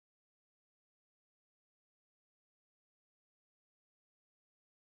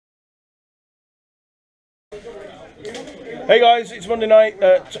Hey guys, it's Monday night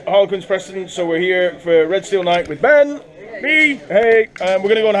at Harlequins Preston, so we're here for Red Steel Night with Ben, me, hey, we're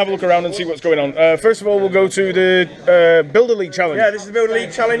going to go and have a look around and see what's going on. First of all, we'll go to the Builder League Challenge. Yeah, this is the Builder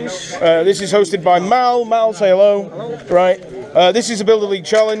League Challenge. This is hosted by Mal. Mal, say hello. Hello. Right. This is a Builder League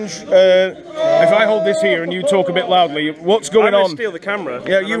Challenge. If I hold this here and you talk a bit loudly, what's going on? I'm going to steal the camera.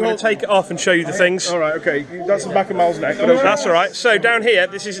 Yeah, you want to take it off and show you the things. All right, okay. That's the back of Mal's neck. But okay. That's all right. So down here,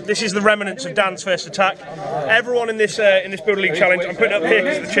 this is the remnants of Dan's first attack. Everyone in this Builder League Challenge, I'm putting it up here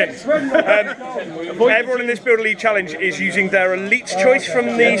because of the chicks. Everyone in this Builder League Challenge is using their Elite's choice from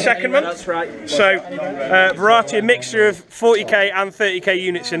the second month. That's right. So variety, a mixture of 40k and 30k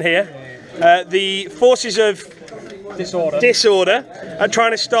units in here. The forces of Disorder are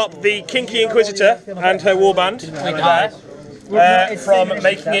trying to stop the Kinky Inquisitor and her warband from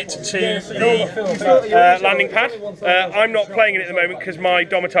making it to the landing pad. I'm not playing it at the moment because my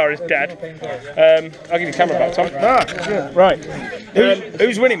Domitar is dead. I'll give you the camera back, Tom. Ah, right.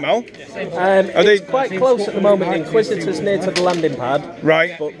 Who's winning, Mal? It's quite close at the moment. The Inquisitor's near to the landing pad.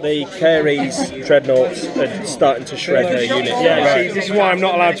 Right. But the Cary's Dreadnoughts are starting to shred their units. Yeah, right. See, this is why I'm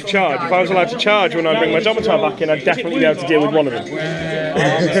not allowed to charge. If I was allowed to charge when I bring my Domitar back in, I'd definitely be able to deal with one of them.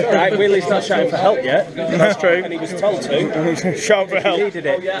 Right, Wheelie's not shouting for help yet. That's true. And he was told to. Shout for help. He needed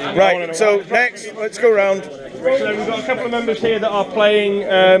it. Right, so next, let's go round. So we've got a couple of members here that are playing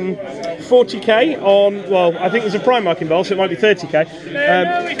 40k on, well, I think there's a Primarch involved, so it might be 30k.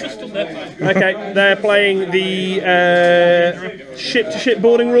 Okay, they're playing the ship-to-ship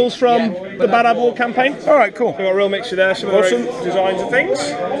boarding rules from the Bad Ab War campaign. Alright, cool. We've got a real mixture there, some awesome designs and things.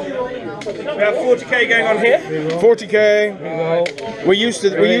 We have 40k going on here. 40k. We're used to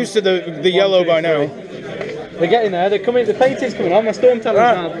the yellow by now. They're getting there. They're coming. The painting's coming on. My storm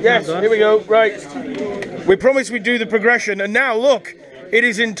talent's now. Yes, here we go. Right. We promised we'd do the progression, and now look, it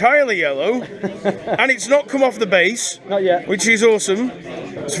is entirely yellow, and it's not come off the base. Not yet. Which is awesome.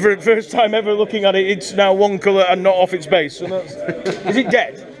 It's for the first time ever looking at it. It's now one colour and not off its base. So is it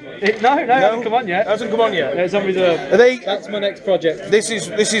dead? No, it hasn't come on yet. Hasn't come on yet. No, it's on reserve. Are they? That's my next project. This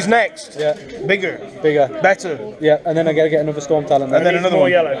is next. Yeah. Bigger. Better. Yeah, and then I got to get another storm talent. And then another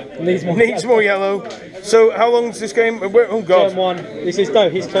one. Yellow. Needs more yellow. So how long's this game? Oh God. Turn 1. This is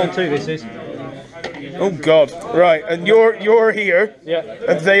his turn 2. This is. Oh God. Right, and you're here. Yeah.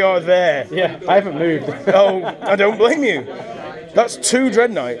 And they are there. Yeah. I haven't moved. Oh, I don't blame you. That's 2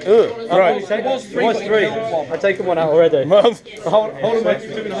 Dread Knight. Ugh. Right. It was 3. I've taken one out already. Well, hold on, mate.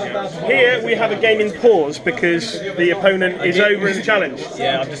 2,500. Here we have a game in pause because the opponent is over in the challenge.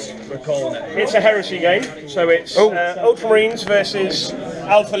 Yeah, I'm just recalling it. It's a heresy game, so it's Ultramarines versus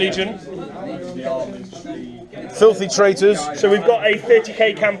Alpha Legion. filthy traitors. So we've got a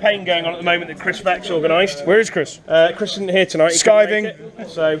 30k campaign going on at the moment that Chris Vex organised. Where is Chris? Chris isn't here tonight. Skiving.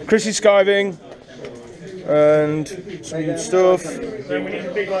 So Chris is skiving. And some stuff.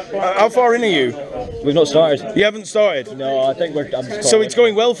 How far in are you? We've not started. You haven't started? No, I think so it's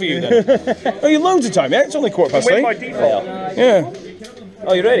going well for you then? Oh, you're loads of time, yeah? It's only 8:15. By default. Yeah.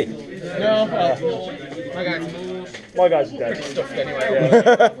 Oh, you ready? No, my guys are dead. stuffed anyway.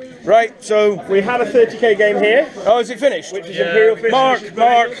 Yeah. Right, so we had a 30k game here. Oh, is it finished? Which is Imperial Fist. Mark,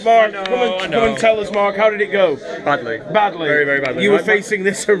 come and tell us, Mark, how did it go? Badly. Very, very badly. You were facing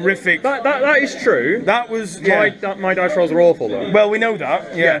this horrific. That is true. That was My dice rolls are awful though. Well, we know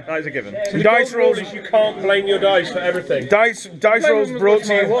that. Yeah, that is a given. So dice rolls. You can't blame your dice for everything. Dice rolls brought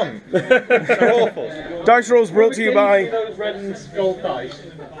to you. They're awful. Dice rolls brought to you by. Those red and gold dice.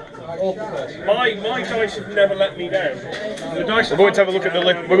 My dice have never let me down. The dice. We're going to have a look at the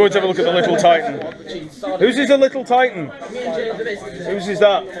little Titan. Whose is the little Titan? Whose is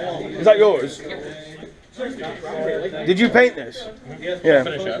that? Is that yours? Did you paint this? Yeah.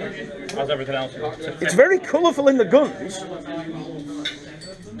 How's everything else? It's very colourful in the guns.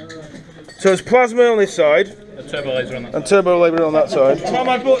 So it's plasma on this side. A turbo laser on that. And turbo laser on that side. Tom,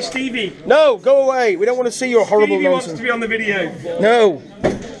 I brought Stevie. No, go away. We don't want to see your horrible Stevie nonsense. wants to be on the video. No.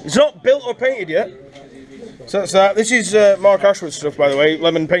 It's not built or painted yet. So that's that. This is Mark Ashwood's stuff, by the way.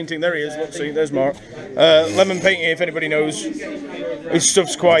 Lemon painting. There he is. Let's see. There's Mark. Lemon painting, if anybody knows. His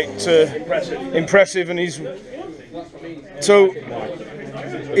stuff's quite impressive, and he's. So,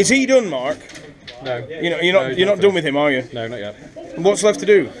 is he done, Mark? No. You're not done with him, are you? No, not yet. And what's left to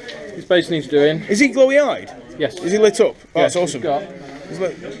do? His base needs doing. Is he glowy-eyed? Yes. Is he lit up? Oh, Yes, that's awesome. he's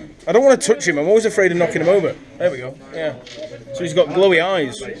got. I don't want to touch him. I'm always afraid of knocking him over. There we go. Yeah. So he's got glowy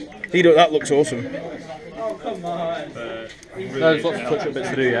eyes. That looks awesome. There's lots of touch-up bits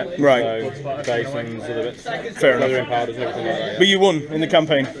to do yet. Right. So, basins, other bits. Fair enough. Weathering powders and everything like that. But you won in the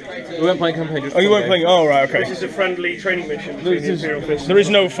campaign. We weren't playing campaign. Just Oh, you weren't playing? Oh, right, okay. This is a friendly training mission between the Imperial Fist. There is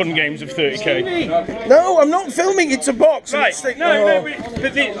no fun games of 30k. No, I'm not filming. It's a box. Right, and no,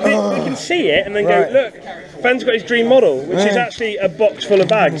 but they can see it and then go, look, Ben's got his dream model, which is actually a box full of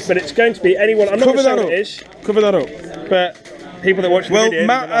bags, but it's going to be anyone. I'm not going to say what it is. Cover that up. But people that watch the video.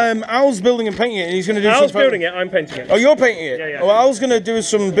 Well, Al's building and painting it, and he's going to do. Al's building it. I'm painting it. Oh, you're painting it. Yeah. Well, Al's going to do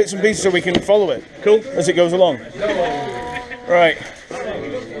some bits and pieces so we can follow it. Cool. As it goes along. Right.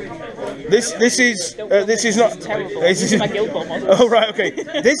 This is not. This is my Guild Ball model. Oh right, okay.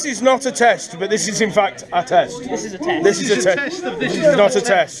 This is not a test, but this is in fact a test. This is a test. This is a test. This is not a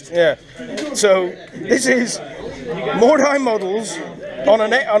test. Yeah. So this is Mordheim models on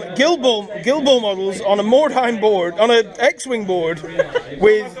Guild Ball models on a Mordheim board, on an X-wing board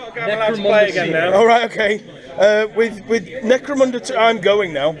with. I'm allowed to play again now. All right, okay. With Necromunda. I'm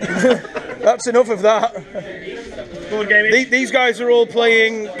going now. That's enough of that. These guys are all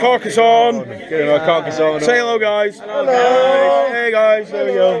playing Carcassonne. Say hello, guys. Hello. Hey, guys. There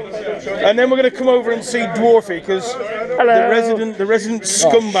we go. And then we're going to come over and see Dwarfy because the resident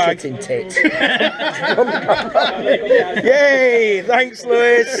scumbag. Yay! Thanks,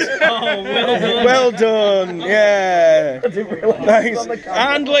 Lewis. Well done. Yeah. Thanks.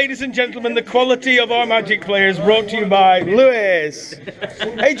 And ladies and gentlemen, the quality of our Magic players brought to you by Lewis.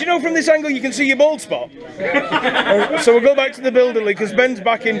 Hey, do you know from this angle you can see your bald spot? So we'll go back to the builder league because Ben's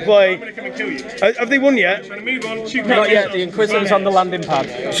back in play. Have they won yet? Not yet. The Inquisitor's on the landing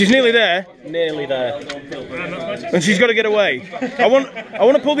pad. She's nearly there. Nearly there. And she's got to get away. I want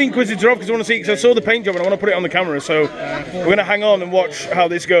to pull the Inquisitor off because I want to see. Because I saw the paint job and I want to put it on the camera. So we're going to hang on and watch how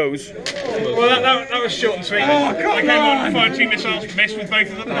this goes. Well, that was short and sweet. I came on fired 2 missiles, missed with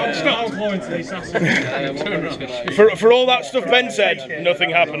both of them non-stop. For all that stuff Ben said, nothing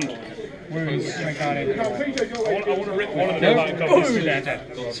happened. I want to rip one of them out and go to their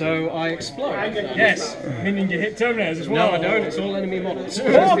dead. So I explode. Yes, meaning you hit Terminators as well. No, I don't. It's all enemy models. So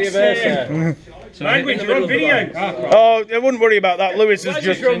language, you're on video. Oh, I wouldn't worry about that. Lewis is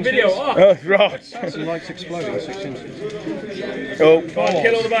just on video. Oh, right. He likes exploding 6 inches. Oh, Come on,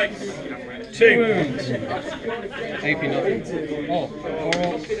 kill all the bait. 2 wounds. AP nothing. Oh,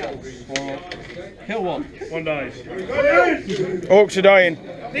 4. Kill 1. 1 dies. Orcs are dying.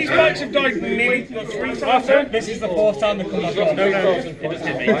 These bikes have died nearly 3 times. This is the 4th time they've come back.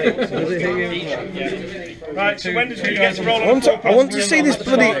 Right, so when does he get to roll? I want to see this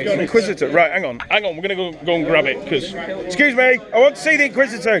bloody Inquisitor. Right, hang on. We're going to go and grab it because. Excuse me. I want to see the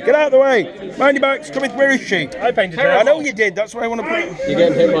Inquisitor. Get out of the way. Mind your backs. Come in. Where is she? I painted her. I know you did. That's why I want to put it. You're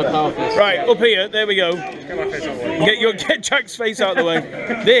getting hit by power fist. Right, up here. There we go. Get Jack's face out of the way.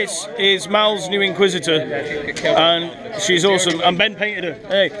 This is Mal's new Inquisitor, and she's awesome. And Ben painted her.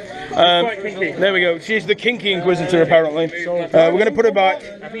 Hey, there we go. She's the kinky Inquisitor apparently. We're going to put her back.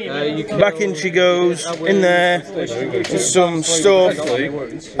 Back in she goes. In there. There's some stuff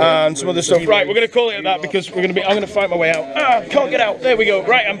and some other stuff. Right, we're going to call it at that because I'm going to fight my way out. Ah, can't get out. There we go.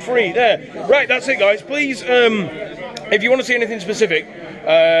 Right, I'm free. There. Right, that's it, guys. Please, if you want to see anything specific,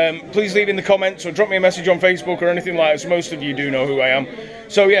 please leave in the comments or drop me a message on Facebook or anything like that. So most of you do know who I am.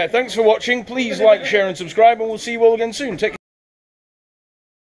 So yeah, thanks for watching. Please like, share and subscribe and we'll see you all again soon. Take care.